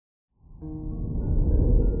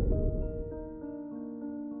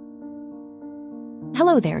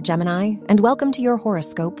Hello there, Gemini, and welcome to your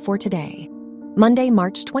horoscope for today, Monday,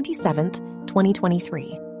 March 27th,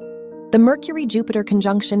 2023. The Mercury-Jupiter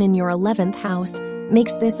conjunction in your 11th house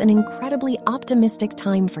makes this an incredibly optimistic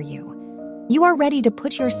time for you. You are ready to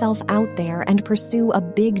put yourself out there and pursue a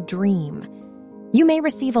big dream. You may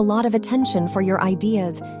receive a lot of attention for your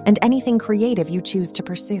ideas and anything creative you choose to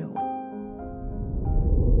pursue.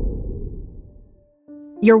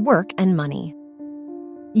 Your work and money.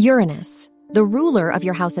 Uranus, the ruler of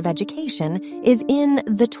your house of education, is in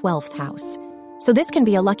the 12th house, so this can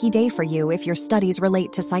be a lucky day for you if your studies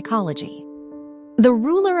relate to psychology. The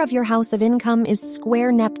ruler of your house of income is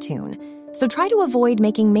square Neptune, so try to avoid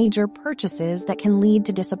making major purchases that can lead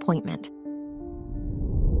to disappointment.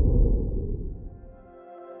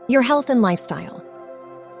 Your health and lifestyle.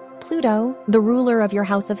 Pluto, the ruler of your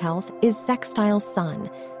house of health, is sextile Sun,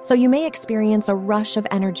 so you may experience a rush of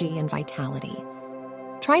energy and vitality.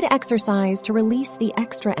 Try to exercise to release the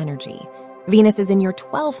extra energy. Venus is in your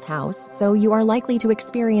 12th house, so you are likely to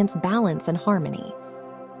experience balance and harmony.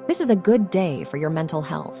 This is a good day for your mental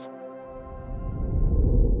health.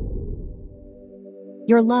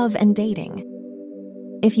 Your love and dating.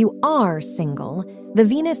 If you are single, the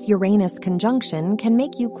Venus-Uranus conjunction can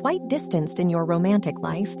make you quite distanced in your romantic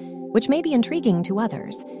life, which may be intriguing to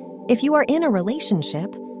others. If you are in a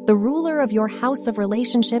relationship, the ruler of your house of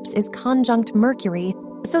relationships is conjunct Mercury,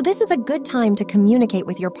 so this is a good time to communicate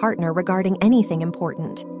with your partner regarding anything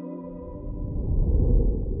important.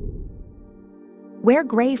 Wear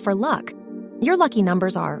gray for luck. Your lucky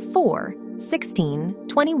numbers are 4, 16,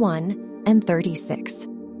 21, and 36.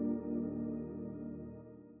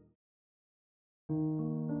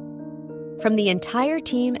 From the entire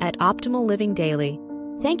team at Optimal Living Daily,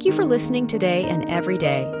 thank you for listening today and every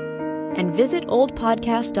day. And visit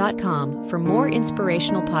oldpodcast.com for more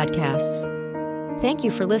inspirational podcasts. Thank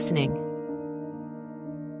you for listening.